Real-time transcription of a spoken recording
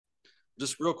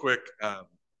Just real quick,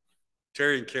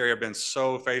 Terry and Carrie have been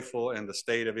so faithful in the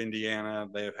state of Indiana.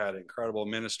 They have had incredible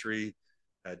ministry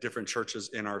at different churches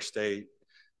in our state.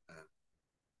 Uh,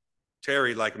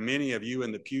 Terry, like many of you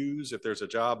in the pews, if there's a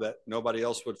job that nobody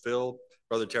else would fill,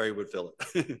 Brother Terry would fill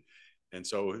it. And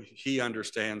so he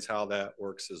understands how that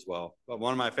works as well. But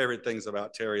one of my favorite things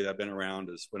about Terry that I've been around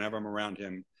is whenever I'm around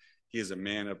him, he is a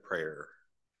man of prayer,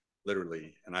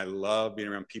 literally. And I love being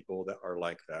around people that are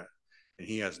like that. And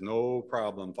he has no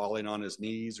problem falling on his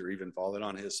knees or even falling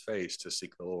on his face to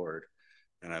seek the Lord.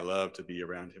 And I love to be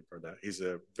around him for that. He's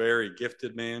a very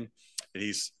gifted man, and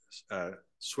he's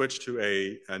switched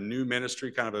to a new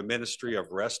ministry, kind of a ministry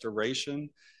of restoration.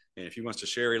 And if he wants to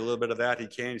share a little bit of that, he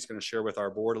can. He's going to share with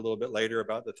our board a little bit later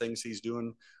about the things he's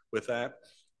doing with that.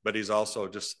 But he's also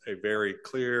just a very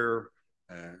clear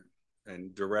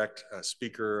and direct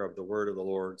speaker of the word of the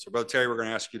Lord. So, Brother Terry, we're going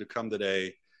to ask you to come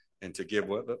today and to give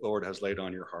what the Lord has laid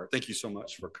on your heart. Thank you so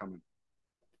much for coming.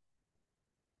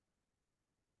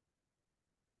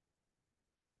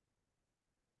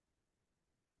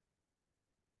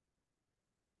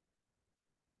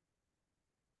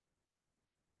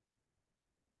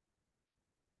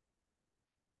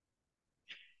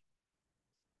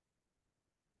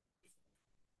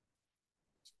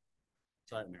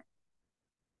 Try it now.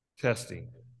 Testing.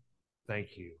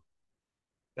 Thank you.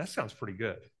 That sounds pretty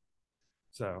good.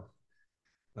 So,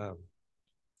 um,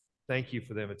 thank you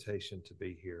for the invitation to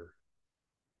be here.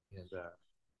 And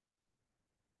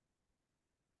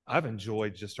I've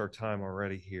enjoyed just our time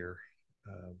already here.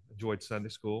 Enjoyed Sunday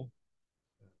school,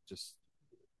 just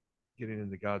getting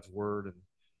into God's Word and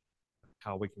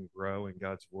how we can grow in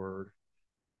God's Word.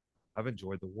 I've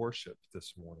enjoyed the worship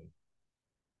this morning.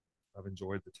 I've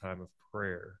enjoyed the time of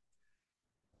prayer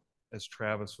as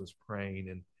Travis was praying,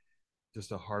 and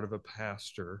just a heart of a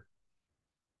pastor.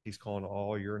 He's calling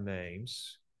all your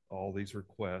names, all these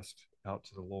requests out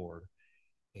to the Lord.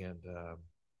 And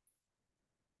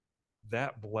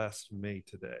that blessed me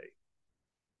today.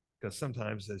 Because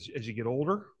sometimes as you get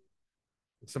older,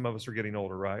 some of us are getting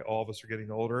older, right? All of us are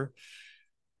getting older.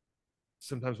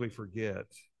 Sometimes we forget.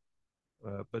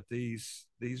 But these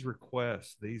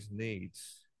requests, these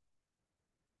needs,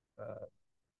 uh,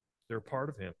 they're part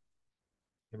of him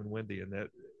and Wendy, and that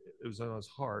it was on his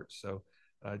heart. So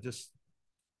just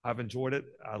I've enjoyed it.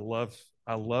 I love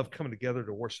coming together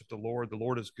to worship the Lord. The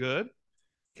Lord is good.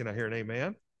 Can I hear an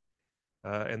amen?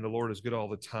 And the Lord is good all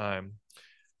the time.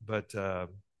 But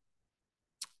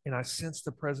and I sense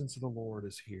the presence of the Lord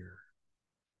is here.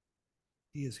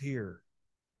 He is here.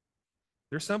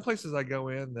 There's some places I go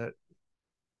in that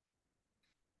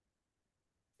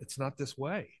it's not this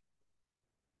way,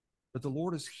 but the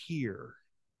Lord is here.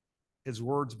 His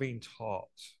word's being taught.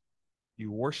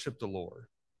 You worship the Lord.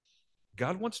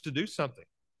 God wants to do something.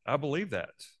 I believe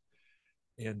that.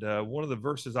 And one of the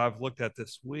verses I've looked at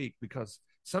this week, because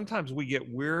sometimes we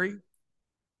get weary,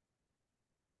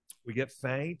 we get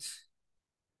faint,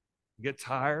 we get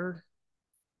tired.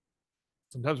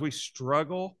 Sometimes we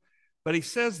struggle. But he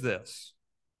says this,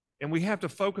 and we have to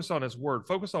focus on his word,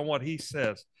 focus on what he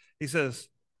says. He says,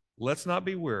 let's not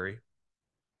be weary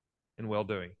in well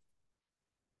doing.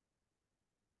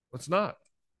 Let's not,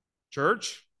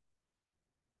 church.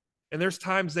 And there's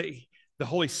times that the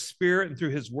Holy Spirit and through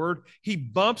his word, he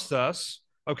bumps us.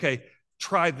 Okay,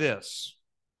 try this.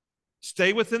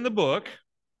 Stay within the book.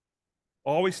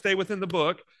 Always stay within the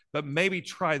book, but maybe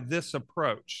try this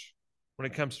approach when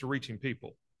it comes to reaching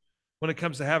people, when it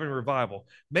comes to having revival.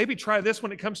 Maybe try this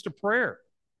when it comes to prayer.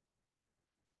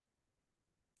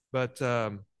 But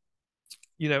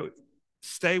you know,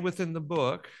 stay within the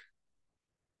book,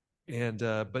 and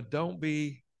but don't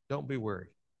be worried.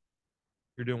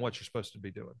 You're doing what you're supposed to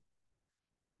be doing,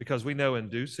 because we know in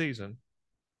due season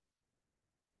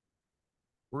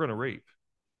we're going to reap.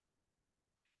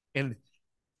 And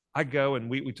I go and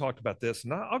we talked about this,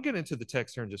 and I'll get into the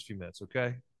text here in just a few minutes,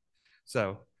 okay?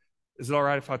 So, is it all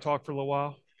right if I talk for a little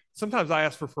while? Sometimes I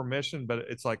ask for permission, but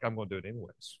it's like I'm going to do it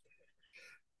anyways.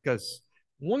 Because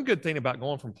one good thing about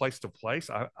going from place to place,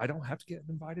 I don't have to get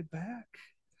invited back.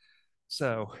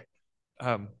 So,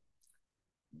 um,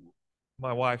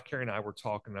 my wife Carrie and I were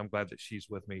talking. I'm glad that she's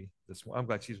with me. I'm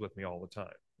glad she's with me all the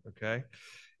time. Okay,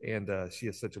 and she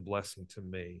is such a blessing to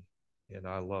me, and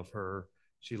I love her.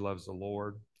 She loves the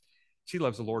Lord. She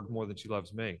loves the Lord more than she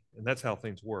loves me, and that's how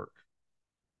things work.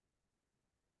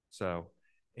 So,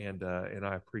 and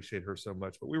I appreciate her so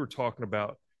much. But we were talking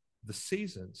about the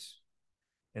seasons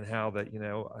and how that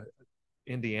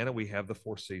Indiana, we have the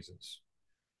four seasons,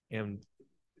 and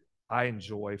I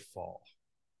enjoy fall.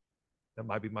 That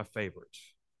might be my favorite.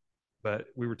 But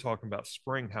we were talking about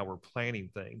spring, how we're planting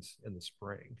things in the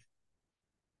spring.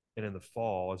 And in the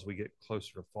fall, as we get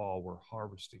closer to fall, we're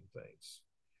harvesting things.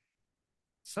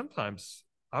 Sometimes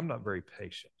I'm not very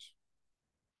patient.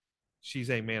 She's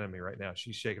amen at me right now.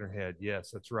 She's shaking her head.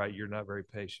 Yes, that's right. You're not very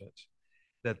patient.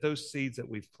 That those seeds that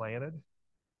we've planted,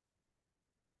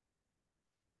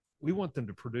 we want them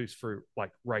to produce fruit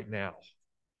like right now.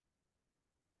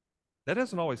 That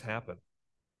doesn't always happen.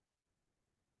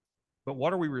 But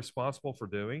what are we responsible for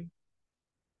doing?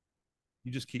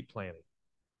 You just keep planting.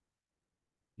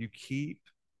 You keep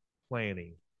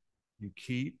planting. You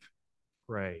keep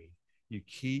praying. You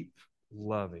keep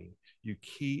loving. You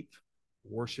keep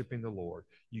worshiping the Lord.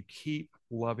 You keep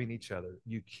loving each other.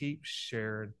 You keep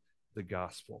sharing the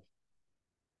gospel.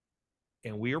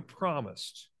 And we are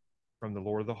promised from the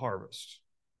Lord of the harvest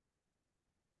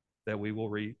that we will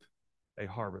reap a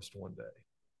harvest one day.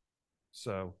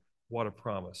 So, what a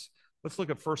promise. Let's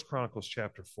look at 1 Chronicles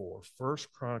chapter 4. 1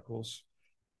 Chronicles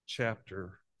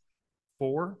chapter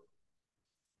 4.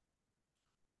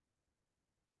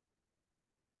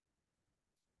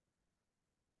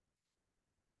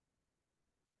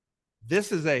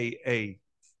 This is a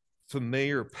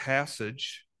familiar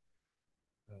passage.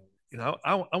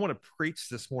 I want to preach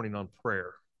this morning on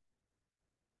prayer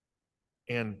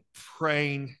and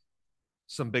praying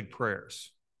some big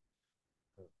prayers.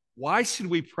 Why should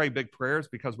we pray big prayers?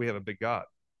 Because we have a big God.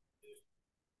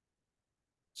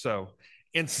 So,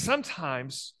 and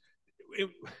sometimes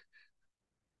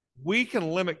we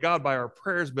can limit God by our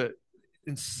prayers, but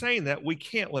in saying that, we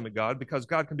can't limit God because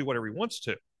God can do whatever he wants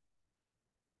to.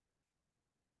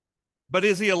 But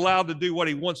is he allowed to do what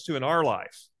he wants to in our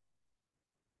life?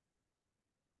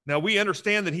 Now, we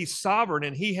understand that he's sovereign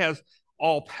and he has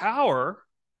all power,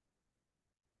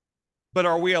 but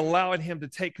are we allowing him to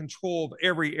take control of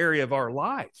every area of our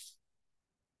life?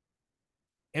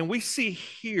 And we see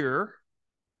here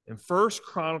in 1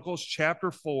 Chronicles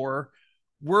chapter 4,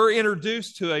 we're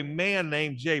introduced to a man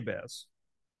named Jabez.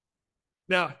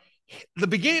 Now, the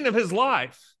beginning of his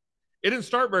life, it didn't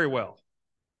start very well.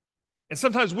 And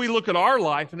sometimes we look at our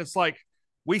life and it's like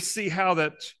we see how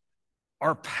that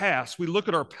our past, we look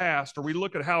at our past, or we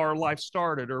look at how our life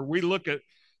started, or we look at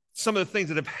some of the things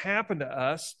that have happened to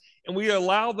us, and we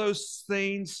allow those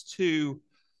things to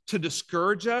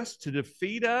discourage us, to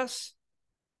defeat us,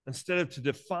 instead of to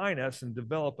define us and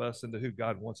develop us into who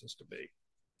God wants us to be.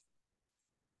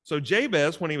 So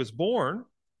Jabez, when he was born,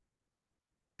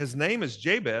 his name is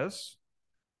Jabez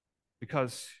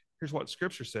because here's what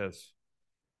Scripture says.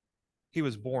 He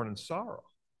was born in sorrow.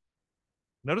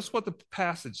 Notice what the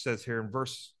passage says here in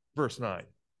verse 9.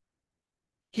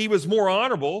 He was more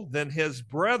honorable than his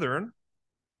brethren,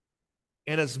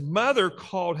 and his mother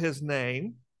called his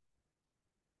name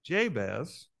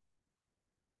Jabez,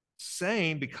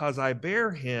 saying, because I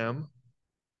bear him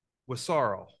with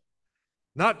sorrow.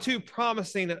 Not too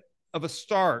promising of a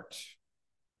start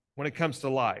when it comes to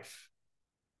life.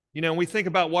 You know, we think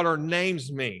about what our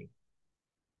names mean.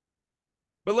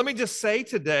 But let me just say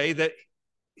today that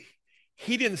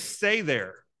he didn't stay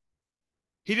there.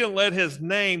 He didn't let his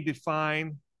name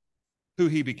define who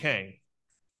he became.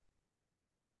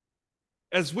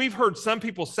 As we've heard some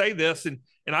people say this, and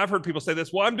I've heard people say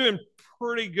this, well, I'm doing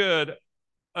pretty good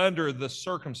under the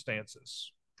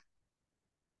circumstances.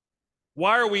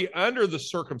 Why are we under the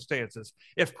circumstances?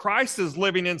 If Christ is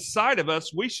living inside of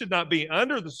us, we should not be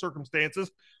under the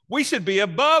circumstances. We should be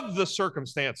above the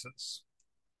circumstances.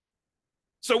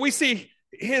 So we see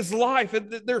his life,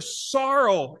 and there's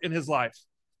sorrow in his life.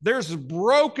 There's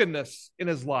brokenness in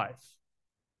his life.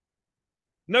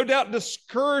 No doubt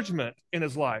discouragement in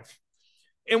his life.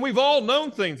 And we've all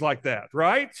known things like that,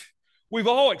 right? We've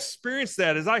all experienced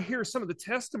that. As I hear some of the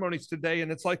testimonies today,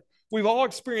 and it's like we've all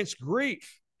experienced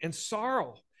grief and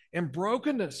sorrow and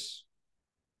brokenness.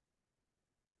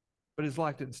 But his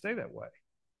life didn't stay that way.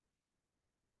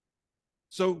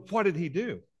 So what did he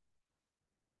do?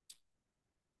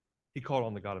 He called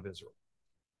on the God of Israel.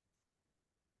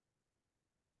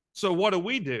 So what do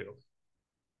we do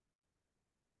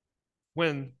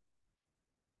when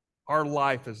our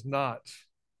life is not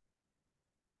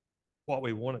what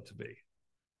we want it to be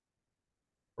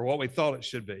or what we thought it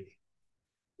should be?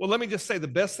 Well, let me just say the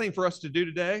best thing for us to do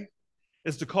today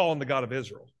is to call on the God of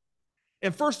Israel.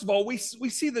 And first of all, we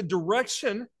see the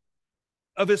direction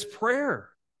of his prayer.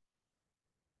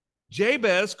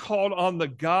 Jabez called on the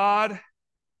God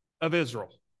of Israel.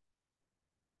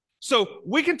 So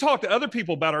we can talk to other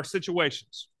people about our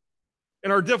situations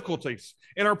and our difficulties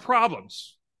and our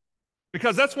problems,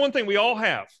 because that's one thing we all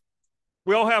have.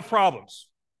 We all have problems,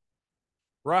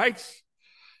 right?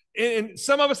 And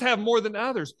some of us have more than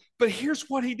others. But here's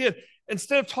what he did.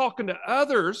 Instead of talking to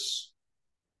others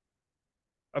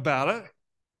about it,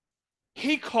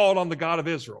 He called on the God of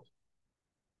Israel.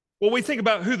 When we think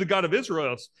about who the God of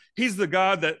Israel is, he's the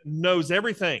God that knows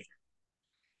everything.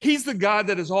 He's the God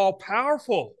that is all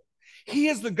powerful. He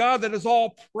is the God that is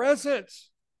all present.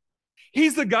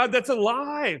 He's the God that's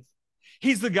alive.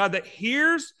 He's the God that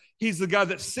hears. He's the God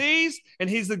that sees, and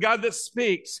he's the God that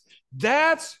speaks.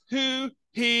 That's who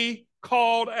he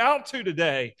called out to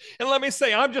today. And let me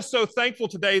say, I'm just so thankful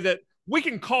today that we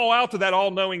can call out to that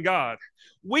all-knowing God.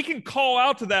 We can call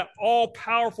out to that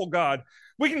all-powerful God.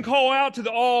 We can call out to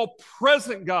the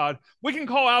all-present God. We can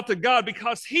call out to God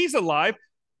because he's alive.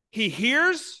 He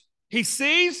hears, he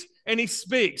sees, and he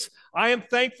speaks. I am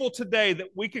thankful today that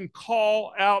we can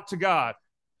call out to God.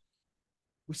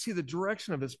 We see the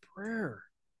direction of his prayer.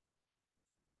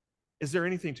 Is there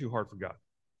anything too hard for God?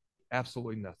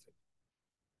 Absolutely nothing.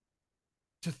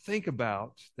 To think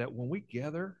about that when we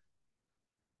gather,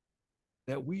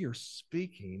 that we are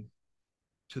speaking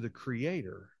to the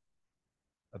creator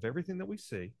of everything that we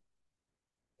see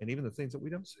and even the things that we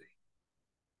don't see.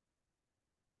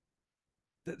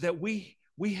 That we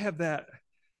have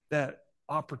that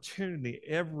opportunity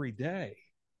every day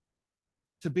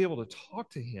to be able to talk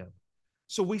to him.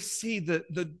 So we see the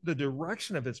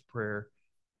direction of his prayer.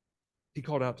 He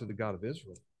called out to the God of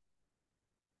Israel.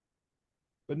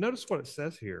 But notice what it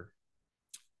says here.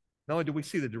 Not only do we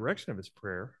see the direction of his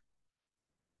prayer,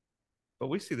 but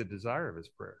we see the desire of his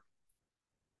prayer.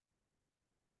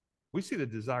 We see the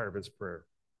desire of his prayer.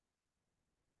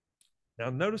 Now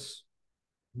notice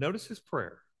his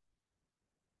prayer,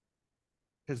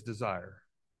 his desire.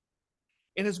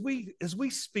 And as we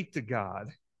speak to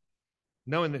God,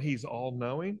 knowing that he's all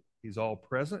knowing, he's all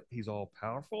present, he's all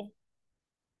powerful,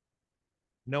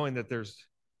 knowing that there's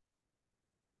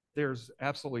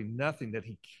absolutely nothing that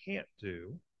he can't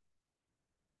do,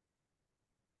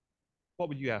 what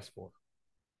would you ask for?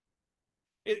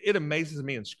 It amazes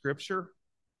me in scripture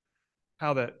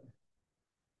how that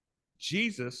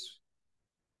Jesus,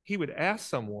 he would ask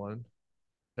someone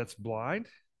that's blind,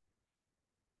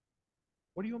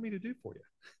 what do you want me to do for you?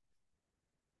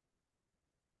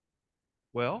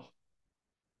 Well,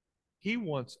 he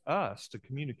wants us to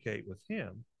communicate with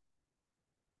him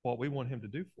what we want him to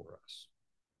do for us.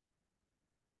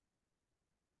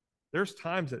 There's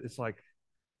times that it's like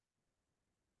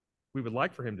we would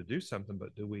like for him to do something,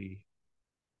 but do we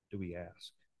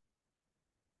ask?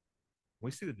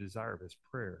 We see the desire of his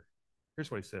prayer.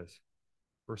 Here's what he says.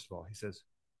 First of all, he says,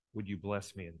 would you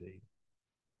bless me indeed?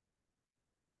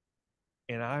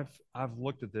 And I've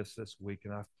looked at this week,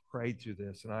 and I've prayed through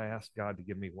this, and I asked God to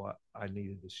give me what I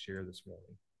needed to share this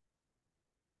morning.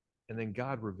 And then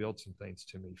God revealed some things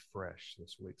to me fresh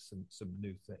this week, some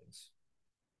new things.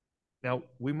 Now,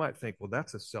 we might think, well,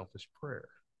 that's a selfish prayer.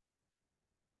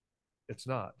 It's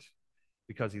not,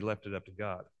 because he left it up to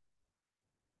God.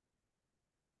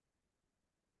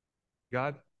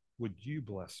 God, would you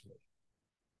bless me?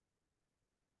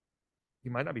 He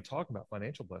might not be talking about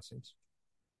financial blessings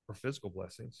or physical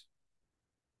blessings.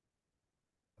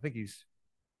 I think he's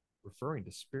referring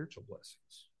to spiritual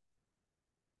blessings.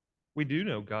 We do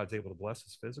know God's able to bless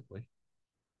us physically,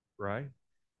 right?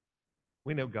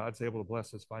 We know God's able to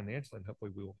bless us financially, and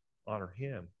hopefully we will honor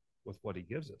him with what he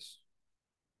gives us.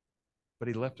 But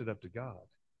he left it up to God.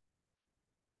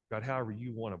 God, however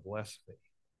you want to bless me.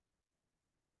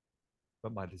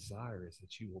 But my desire is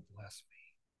that you will bless me,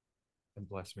 and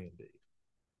bless me indeed.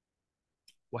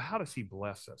 Well, how does he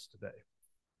bless us today?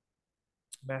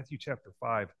 Matthew chapter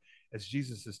 5, as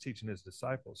Jesus is teaching his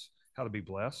disciples how to be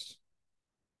blessed,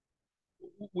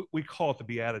 we call it the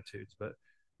Beatitudes, but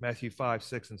Matthew 5,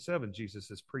 6, and 7, Jesus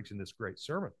is preaching this great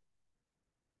sermon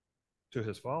to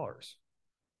his followers.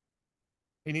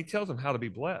 And he tells them how to be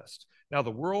blessed. Now,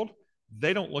 the world,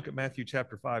 they don't look at Matthew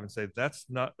chapter 5 and say, that's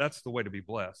the way to be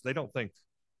blessed. They don't think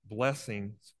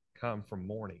blessings come from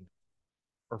mourning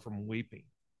or from weeping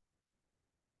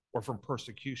or from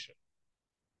persecution.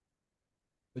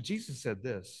 But Jesus said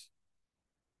this,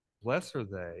 blessed are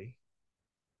they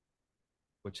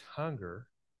which hunger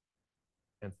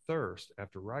and thirst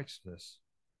after righteousness,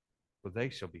 for they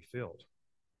shall be filled.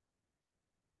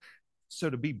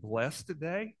 So to be blessed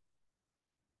today,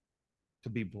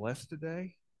 you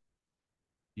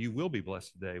will be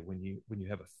blessed today when you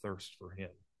have a thirst for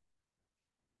him.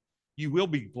 You will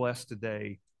be blessed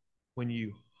today when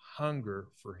you hunger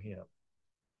for him.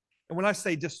 And when I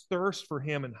say just thirst for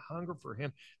him and hunger for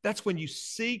him, that's when you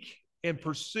seek and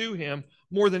pursue him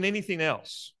more than anything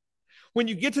else. When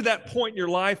you get to that point in your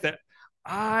life that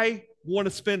I want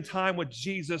to spend time with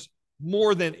Jesus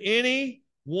more than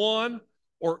anyone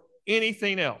or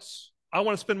anything else. I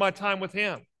want to spend my time with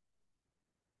him.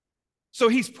 So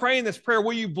he's praying this prayer,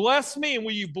 will you bless me and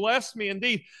will you bless me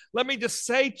indeed? Let me just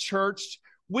say, church,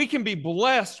 we can be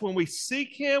blessed when we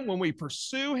seek him, when we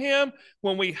pursue him,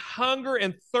 when we hunger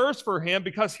and thirst for him,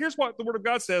 because here's what the word of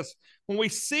God says. When we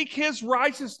seek his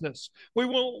righteousness, when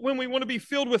we want to be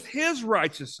filled with his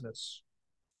righteousness,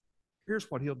 here's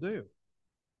what he'll do.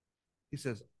 He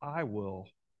says, I will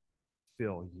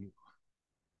fill you.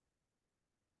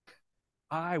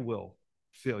 I will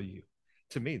fill you.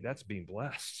 To me, that's being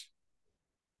blessed.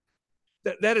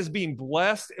 That is being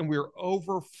blessed, and we're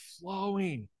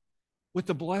overflowing with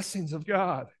the blessings of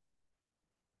God.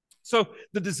 So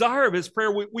the desire of his prayer,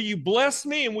 will you bless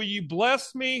me and will you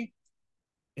bless me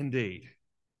indeed?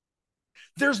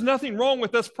 There's nothing wrong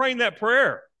with us praying that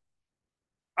prayer.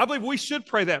 I believe we should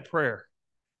pray that prayer.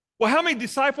 Well, how many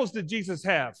disciples did Jesus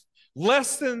have?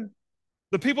 Less than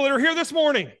the people that are here this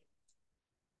morning,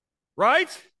 right?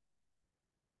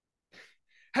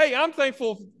 Hey, I'm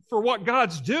thankful for what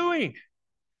God's doing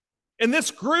in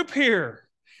this group here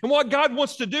and what God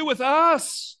wants to do with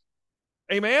us.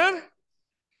 Amen?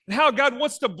 And how God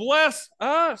wants to bless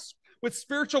us with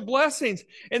spiritual blessings.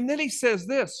 And then he says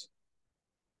this,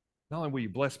 not only will you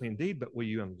bless me indeed, but will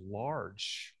you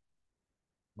enlarge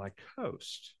my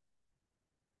coast?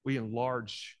 Will you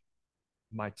enlarge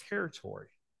my territory?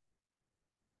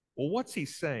 Well, what's he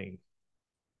saying?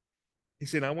 He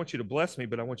said, I want you to bless me,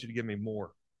 but I want you to give me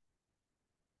more.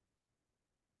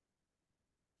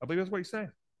 I believe that's what he's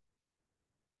saying.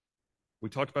 We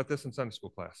talked about this in Sunday school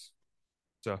class.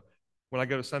 So when I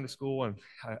go to Sunday school, and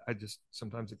I just,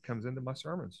 sometimes it comes into my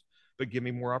sermons, but give me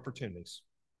more opportunities.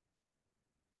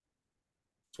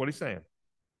 That's what he's saying.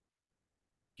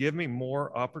 Give me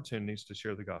more opportunities to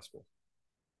share the gospel.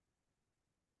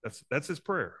 That's his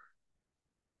prayer.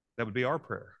 That would be our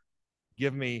prayer.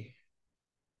 Give me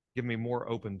more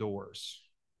open doors.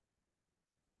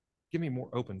 Give me more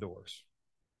open doors.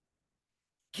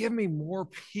 Give me more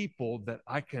people that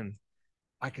I can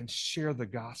share the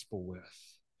gospel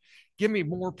with. Give me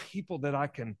more people that I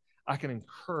can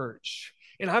encourage.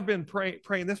 And I've been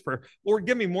praying this prayer. Lord,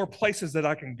 give me more places that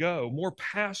I can go, more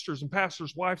pastors and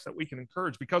pastors' wives that we can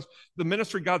encourage, because the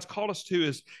ministry God's called us to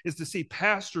is to see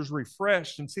pastors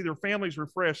refreshed and see their families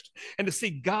refreshed and to see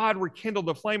God rekindle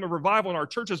the flame of revival in our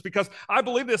churches, because I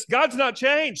believe this, God's not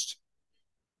changed.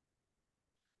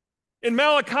 In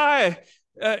Malachi,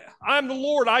 I'm the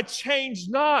Lord, I change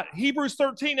not. Hebrews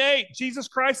 13:8, Jesus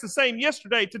Christ the same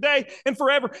yesterday, today, and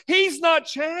forever. He's not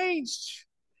changed.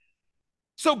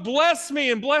 So bless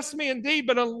me and bless me indeed,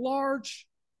 but enlarge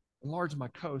my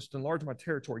coast, enlarge my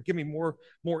territory. Give me more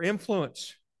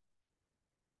influence,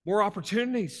 more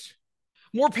opportunities,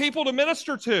 more people to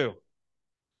minister to,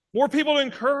 more people to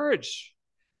encourage.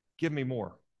 Give me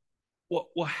more. Well,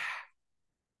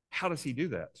 how does he do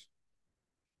that?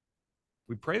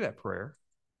 We pray that prayer,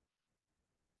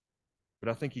 but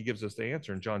I think he gives us the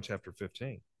answer in John chapter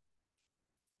 15.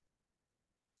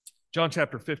 John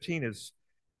chapter 15 is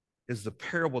the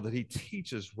parable that he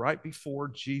teaches right before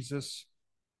Jesus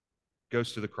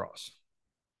goes to the cross.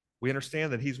 We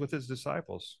understand that he's with his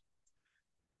disciples.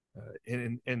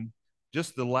 And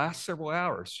just the last several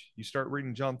hours, you start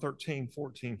reading John 13,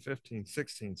 14, 15,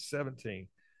 16, 17.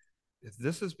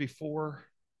 This is before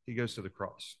he goes to the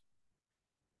cross.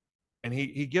 And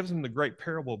he gives them the great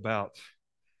parable about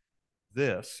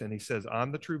this. And he says,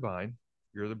 I'm the true vine,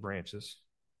 you're the branches.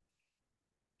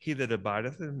 He that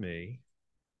abideth in me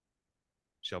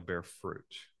shall bear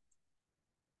fruit.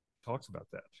 Talks about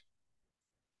that.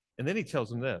 And then he tells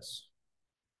them this: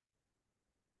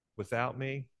 without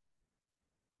me,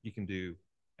 you can do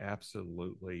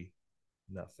absolutely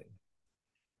nothing.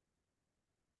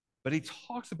 But he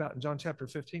talks about in John chapter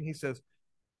 15, he says,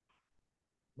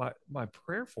 my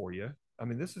prayer for you, I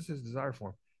mean, this is his desire for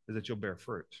him, is that you'll bear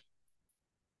fruit.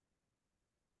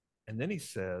 And then he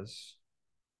says,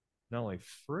 not only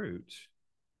fruit,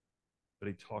 but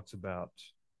he talks about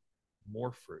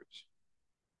more fruit.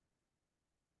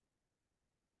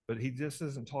 But he just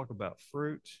doesn't talk about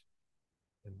fruit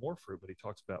and more fruit, but he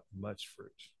talks about much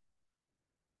fruit.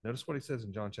 Notice what he says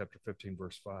in John chapter 15,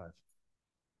 verse 5.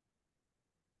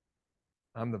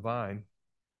 I'm the vine,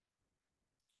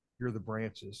 you're the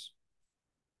branches.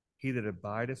 He that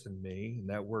abideth in me, and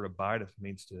that word abideth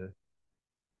means to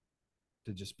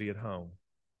just be at home,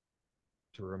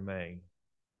 to remain,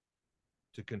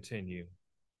 to continue,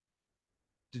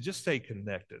 to just stay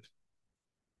connected.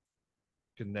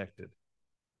 Connected.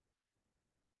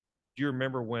 Do you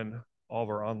remember when all of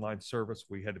our online service,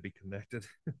 we had to be connected?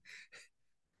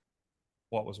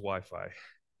 What was Wi-Fi,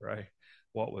 right?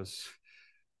 What was,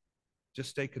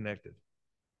 just stay connected,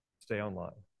 stay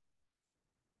online.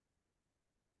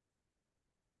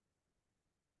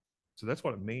 So that's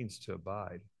what it means to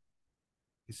abide.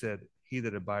 He said, he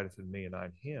that abideth in me and I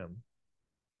in him,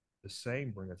 the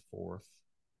same bringeth forth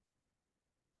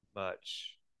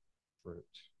much fruit.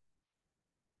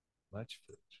 Much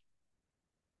fruit.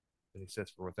 And he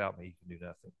says, for without me, you can do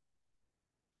nothing.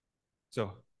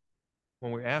 So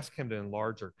when we ask him to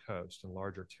enlarge our coast,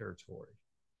 enlarge our territory,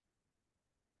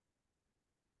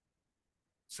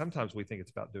 sometimes we think it's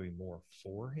about doing more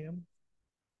for him.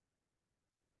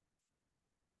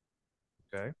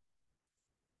 Okay?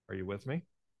 Are you with me?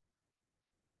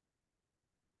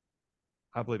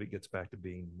 I believe it gets back to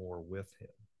being more with him.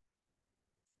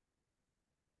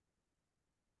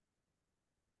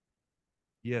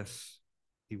 Yes,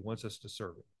 he wants us to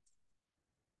serve him.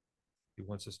 He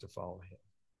wants us to follow him.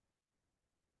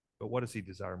 But what does he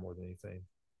desire more than anything?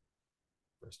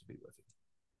 For us to be with him.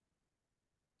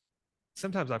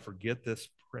 Sometimes I forget this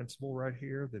principle right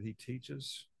here that he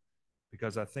teaches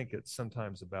because I think it's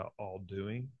sometimes about all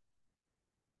doing.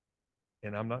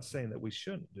 And I'm not saying that we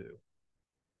shouldn't do,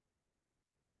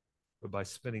 but by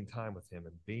spending time with him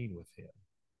and being with him,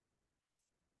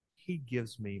 he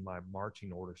gives me my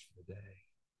marching orders for the day.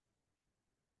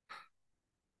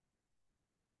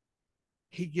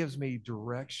 He gives me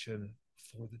direction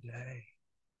for the day.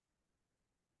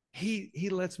 He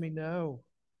lets me know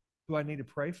who I need to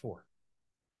pray for,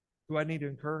 who I need to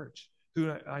encourage, who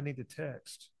I need to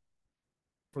text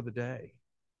for the day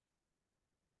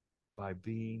by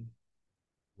being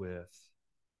with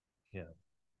him.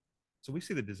 So we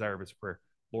see the desire of his prayer.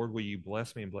 Lord, will you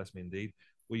bless me and bless me indeed?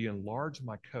 Will you enlarge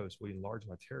my coast? Will you enlarge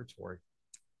my territory?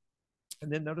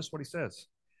 And then notice what he says.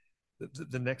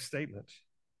 The next statement,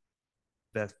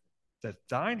 that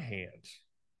thine hand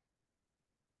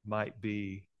might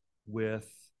be with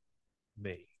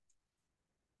me.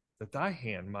 That thy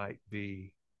hand might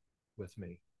be with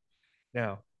me.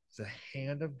 Now, the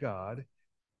hand of God,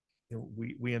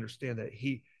 we understand that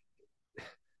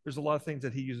there's a lot of things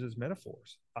that he uses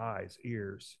metaphors, eyes,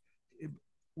 ears.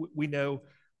 We know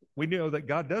that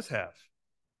God does have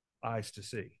eyes to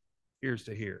see, ears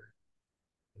to hear,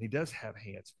 and he does have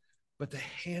hands. But the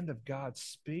hand of God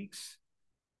speaks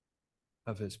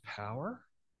of his power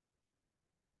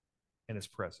and his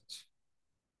presence.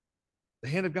 The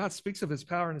hand of God speaks of his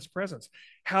power and his presence.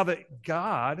 How that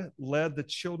God led the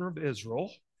children of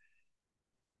Israel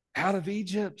out of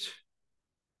Egypt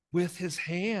with his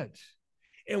hand.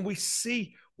 And we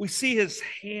see his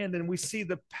hand and we see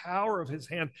the power of his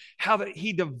hand, how that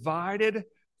he divided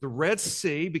the Red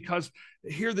Sea, because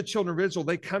here the children of Israel,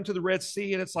 they come to the Red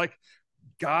Sea and it's like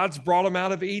God's brought them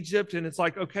out of Egypt, and it's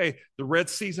like, okay, the Red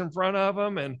Sea's in front of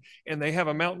them, and they have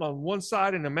a mountain on one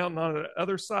side and a mountain on the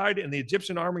other side, and the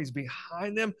Egyptian army is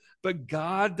behind them, but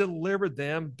God delivered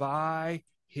them by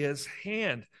his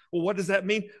hand. Well, what does that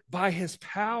mean? By his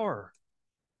power.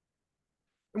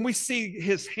 And we see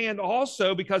his hand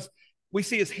also because we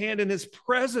see his hand in his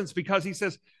presence, because he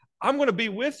says, I'm going to be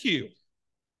with you.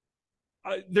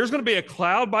 There's going to be a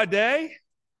cloud by day.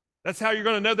 That's how you're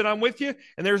going to know that I'm with you.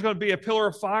 And there's going to be a pillar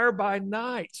of fire by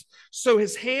night. So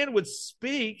his hand would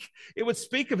speak. It would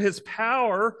speak of his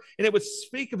power, and it would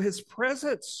speak of his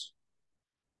presence.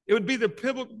 It would be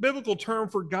the biblical term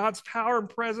for God's power and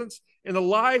presence in the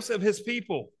lives of his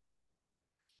people.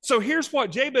 So here's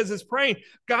what Jabez is praying.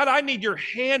 God, I need your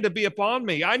hand to be upon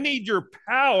me. I need your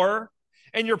power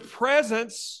and your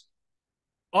presence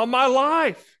on my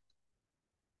life.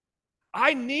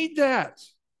 I need that.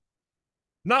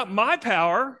 Not my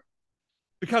power,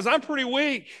 because I'm pretty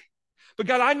weak. But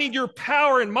God, I need your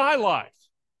power in my life.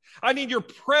 I need your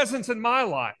presence in my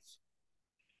life.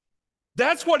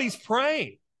 That's what he's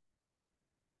praying.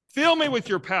 Fill me with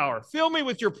your power. Fill me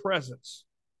with your presence.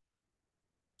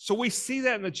 So we see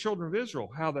that in the children of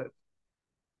Israel, how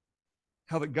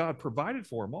that God provided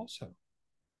for them also.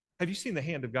 Have you seen the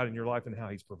hand of God in your life and how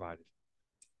he's provided?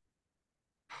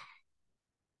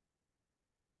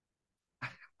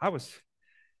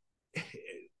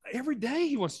 Every day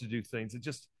he wants to do things. It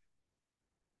just,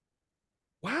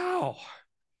 wow.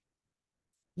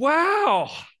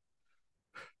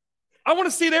 I want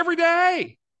to see it every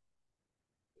day.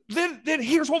 Then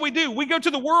here's what we do. We go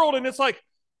to the world and it's like,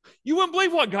 you wouldn't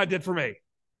believe what God did for me.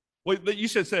 Well, you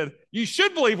should have said, you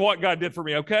should believe what God did for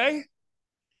me, okay?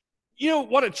 You know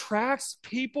what attracts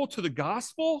people to the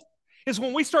gospel is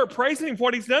when we start praising him for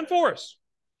what he's done for us.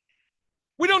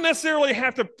 We don't necessarily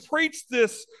have to preach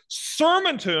this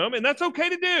sermon to them, and that's okay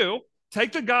to do.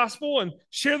 Take the gospel and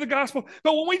share the gospel.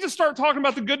 But when we just start talking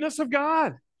about the goodness of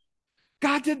God,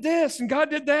 God did this and God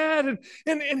did that,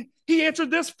 and he answered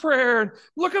this prayer, and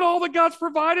look at all that God's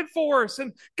provided for us,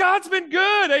 and God's been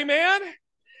good, amen?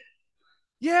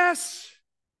 Yes.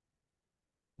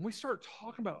 And we start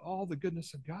talking about all the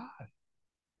goodness of God.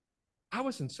 I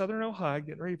was in Southern Ohio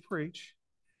getting ready to preach,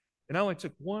 and I only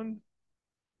took one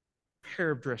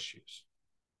pair of dress shoes.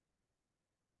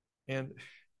 And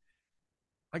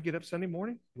I get up Sunday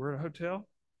morning, we're in a hotel,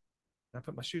 I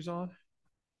put my shoes on,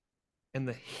 and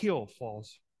the heel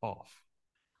falls off.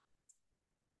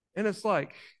 And it's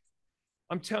like,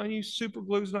 I'm telling you, super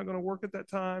glue is not going to work at that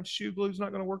time. Shoe glue is not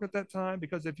going to work at that time,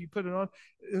 because if you put it on,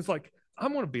 it's like,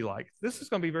 I'm going to be like, this is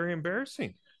going to be very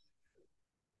embarrassing.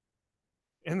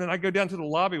 And then I go down to the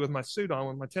lobby with my suit on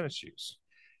with my tennis shoes.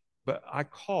 But I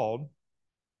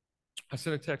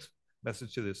sent a text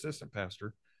message to the assistant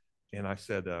pastor, and I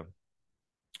said,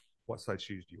 what size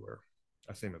shoes do you wear?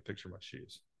 I sent him a picture of my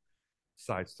shoes.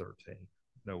 Size 13.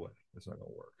 No way. It's not going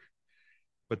to work.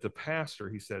 But the pastor,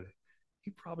 he said,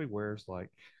 he probably wears like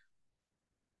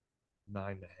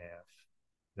 9.5.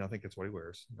 And I think that's what he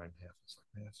wears. 9.5. It's like,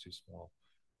 man, that's too small.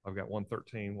 I've got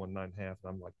 113, 9.5, and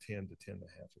I'm like 10 to 10.5.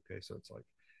 Okay. So it's like,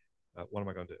 what am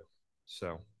I going to do?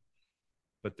 So,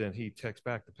 but then he texts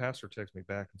back, the pastor texts me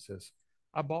back and says,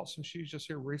 I bought some shoes just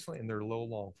here recently and they're a little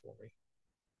long for me.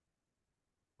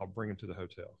 I'll bring them to the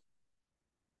hotel.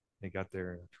 And he got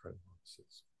there and I tried them on. He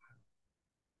says, wow,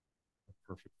 a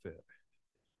perfect fit.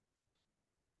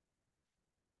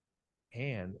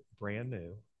 And brand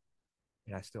new.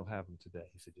 And I still have them today.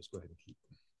 He said, just go ahead and keep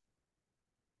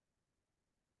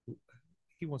them.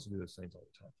 He wants to do those things all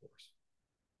the time for us.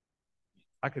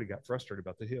 I could have got frustrated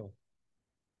about the heel.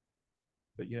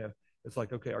 But, it's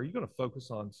like, okay, are you going to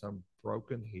focus on some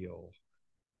broken heel, or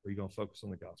are you going to focus on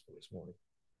the gospel this morning?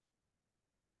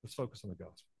 Let's focus on the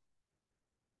gospel.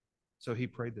 So he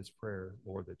prayed this prayer,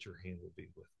 Lord, that your hand will be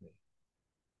with me.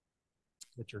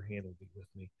 That your hand will be with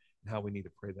me. And how we need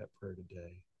to pray that prayer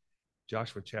today.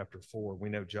 Joshua chapter 4, we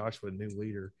know Joshua, a new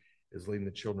leader, is leading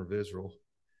the children of Israel.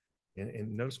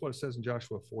 And notice what it says in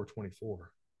Joshua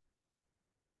 4:24.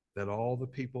 That all the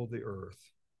people of the earth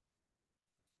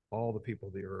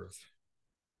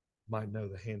might know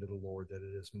the hand of the Lord, that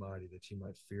it is mighty, that you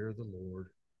might fear the Lord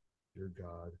your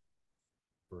God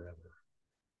forever.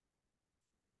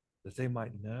 That they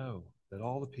might know, that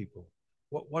all the people,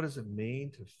 what does it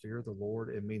mean to fear the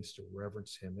Lord? It means to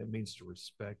reverence him. It means to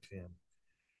respect him.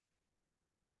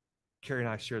 Carrie and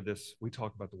I shared this. We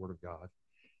talk about the word of God,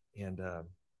 and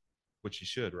which you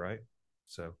should, right?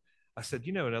 So I said,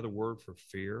 another word for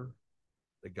fear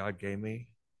that God gave me,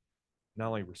 not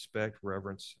only respect,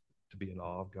 reverence, to be in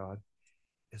awe of God,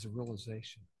 is a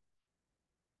realization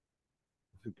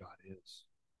of who God is.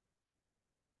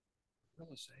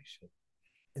 Realization.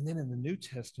 And then in the New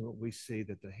Testament, we see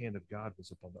that the hand of God was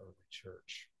upon the early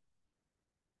church.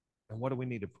 And what do we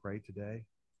need to pray today?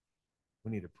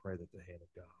 We need to pray that the hand of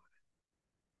God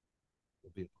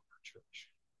will be upon our church.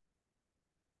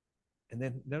 And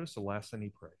then notice the last thing he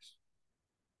prays.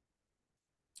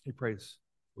 He prays,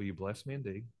 will you bless me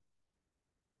indeed?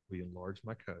 Will you enlarge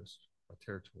my coast, my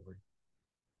territory?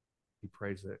 He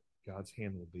prays that God's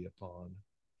hand will be upon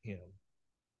him.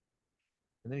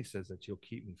 And then he says that you'll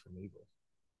keep me from evil.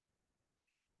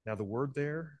 Now, the word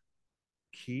there,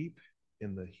 keep,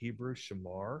 in the Hebrew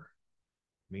shamar,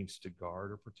 means to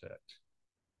guard or protect.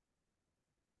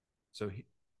 So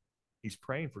he's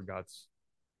praying for God's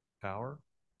power,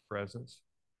 presence,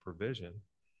 provision.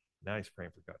 Now he's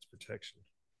praying for God's protection.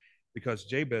 Because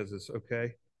Jabez is,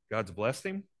 okay, God's blessed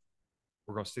him.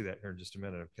 We're going to see that here in just a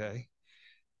minute, okay?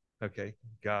 Okay,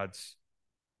 God's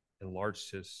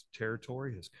enlarged his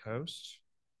territory, his coast.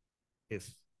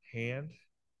 His hand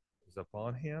is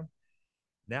upon him.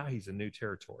 Now he's a new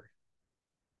territory.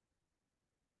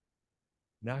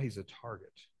 Now he's a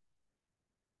target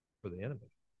for the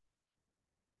enemy.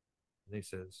 And he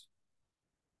says,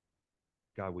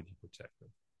 God, would you protect me?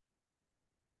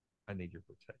 I need your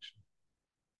protection.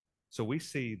 So we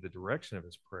see the direction of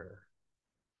his prayer.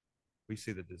 We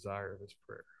see the desire of his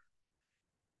prayer.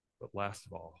 But last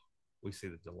of all, we see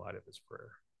the delight of his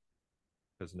prayer.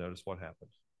 Because notice what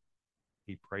happened.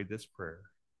 He prayed this prayer,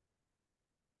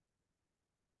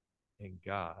 and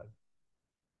God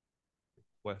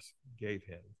gave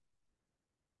him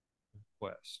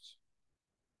request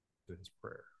to his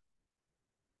prayer.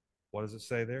 What does it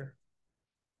say there?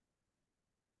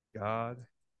 God,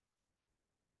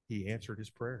 he answered his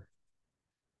prayer.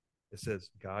 It says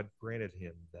God granted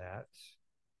him that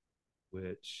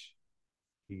which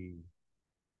he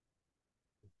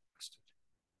requested.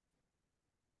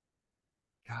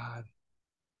 God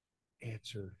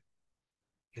answered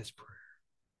his prayer.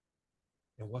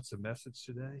 And what's the message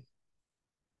today?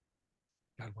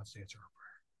 God wants to answer our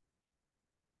prayer.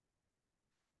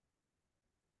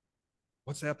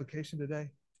 What's the application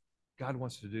today? God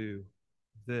wants to do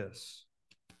this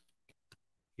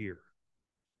here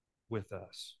with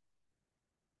us.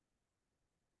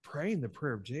 Praying the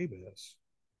prayer of Jabez,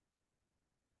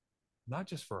 not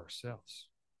just for ourselves,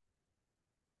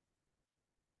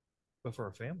 but for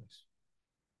our families,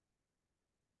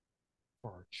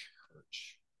 for our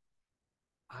church.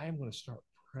 I am going to start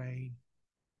praying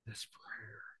this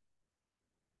prayer.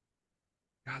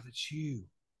 God, that you,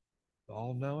 the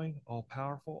all-knowing,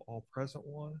 all-powerful, all-present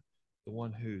one, the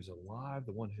one who's alive,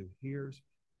 the one who hears,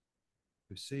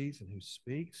 who sees, and who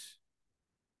speaks,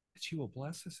 that you will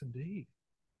bless us indeed.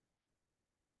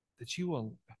 That you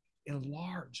will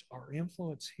enlarge our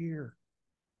influence here.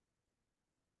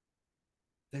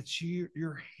 That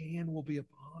your hand will be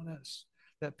upon us.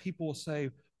 That people will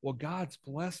say, well, God's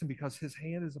blessing because his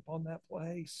hand is upon that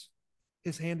place.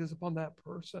 His hand is upon that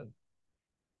person.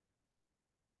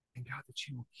 And God, that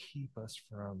you will keep us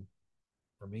from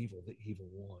evil, the evil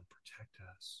one. Protect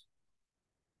us.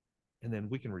 And then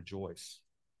we can rejoice.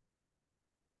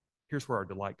 Here's where our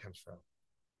delight comes from.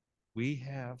 We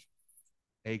have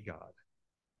a God.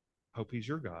 Hope he's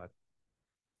your God.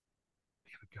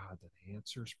 We have a God that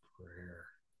answers prayer.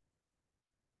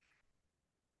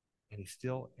 And he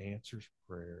still answers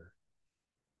prayer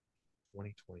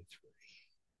 2023.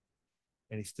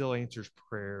 And he still answers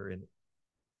prayer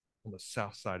on the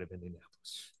south side of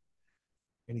Indianapolis.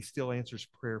 And he still answers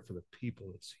prayer for the people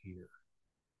that's here.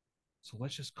 So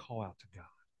let's just call out to God.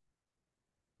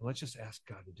 And let's just ask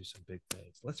God to do some big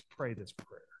things. Let's pray this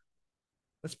prayer.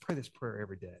 Let's pray this prayer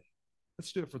every day.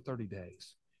 Let's do it for 30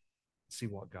 days. See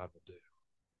what God will do.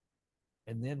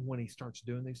 And then when he starts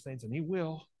doing these things, and he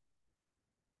will,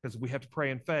 because we have to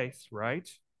pray in faith, right?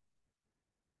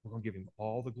 We're going to give him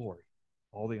all the glory,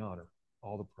 all the honor,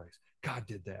 all the praise. God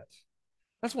did that.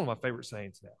 That's one of my favorite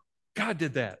sayings now. God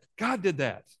did that. God did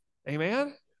that.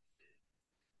 Amen?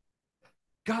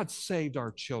 God saved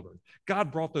our children.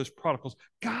 God brought those prodigals.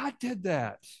 God did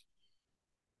that.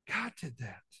 God did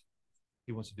that.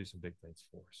 He wants to do some big things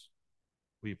for us.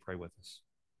 Will you pray with us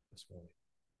this morning?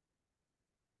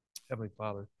 Heavenly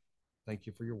Father, thank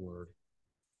you for your word.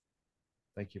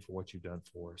 Thank you for what you've done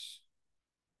for us.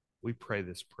 We pray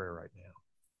this prayer right now.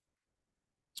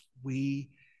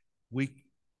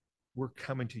 We're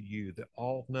coming to you, the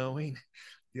all-knowing,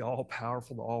 the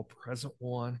all-powerful, the all-present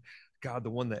one. God, the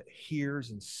one that hears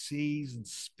and sees and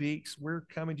speaks. We're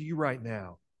coming to you right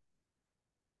now.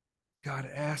 God,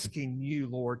 asking you,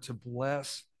 Lord, to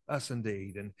bless us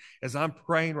indeed. And as I'm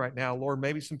praying right now, Lord,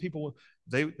 maybe some people,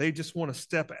 they just want to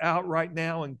step out right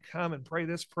now and come and pray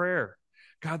this prayer.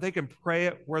 God, they can pray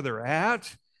it where they're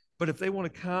at, but if they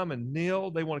want to come and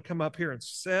kneel, they want to come up here and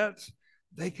sit,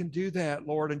 they can do that,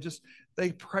 Lord, and just,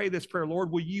 they pray this prayer. Lord,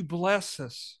 will you bless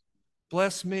us?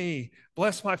 Bless me.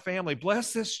 Bless my family.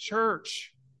 Bless this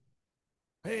church.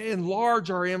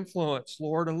 Enlarge our influence,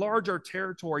 Lord. Enlarge our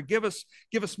territory. Give us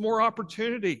more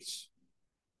opportunities.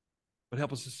 But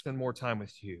help us to spend more time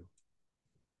with you.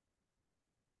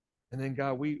 And then,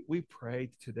 God, we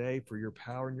pray today for your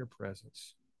power and your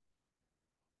presence.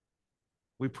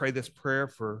 We pray this prayer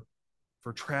for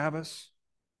Travis,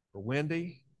 for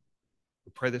Wendy.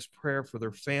 We pray this prayer for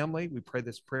their family. We pray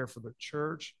this prayer for the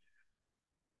church,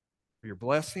 for your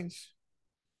blessings.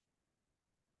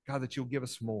 God, that you'll give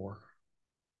us more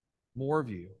of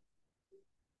you.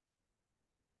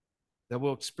 That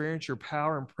we'll experience your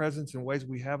power and presence in ways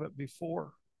we haven't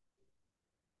before.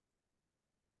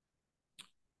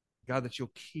 God, that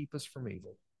you'll keep us from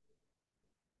evil.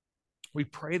 We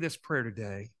pray this prayer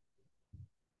today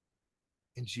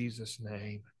in Jesus'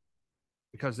 name,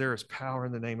 because there is power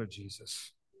in the name of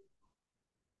Jesus.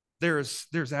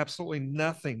 There's absolutely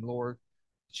nothing, Lord,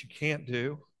 that you can't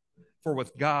do. For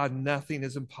with God, nothing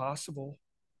is impossible.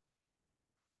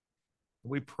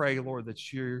 We pray, Lord,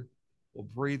 that you will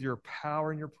breathe your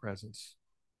power and your presence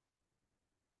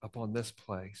upon this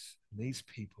place, these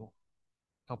people.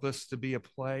 Help us to be a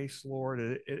place,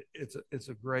 Lord. It's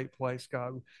a great place,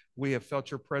 God. We have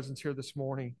felt your presence here this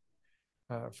morning,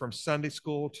 from Sunday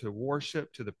school to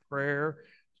worship to the prayer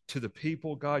to the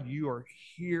people. God, you are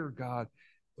here, God.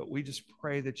 But we just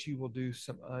pray that you will do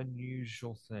some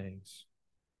unusual things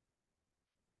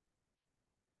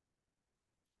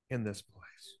in this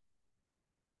place.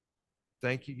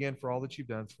 Thank you again for all that you've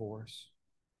done for us.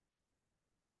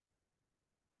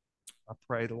 I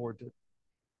pray, Lord, that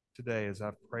today as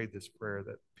I've prayed this prayer,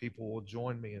 that people will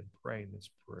join me in praying this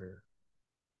prayer.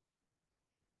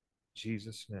 In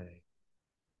Jesus' name,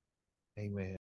 amen.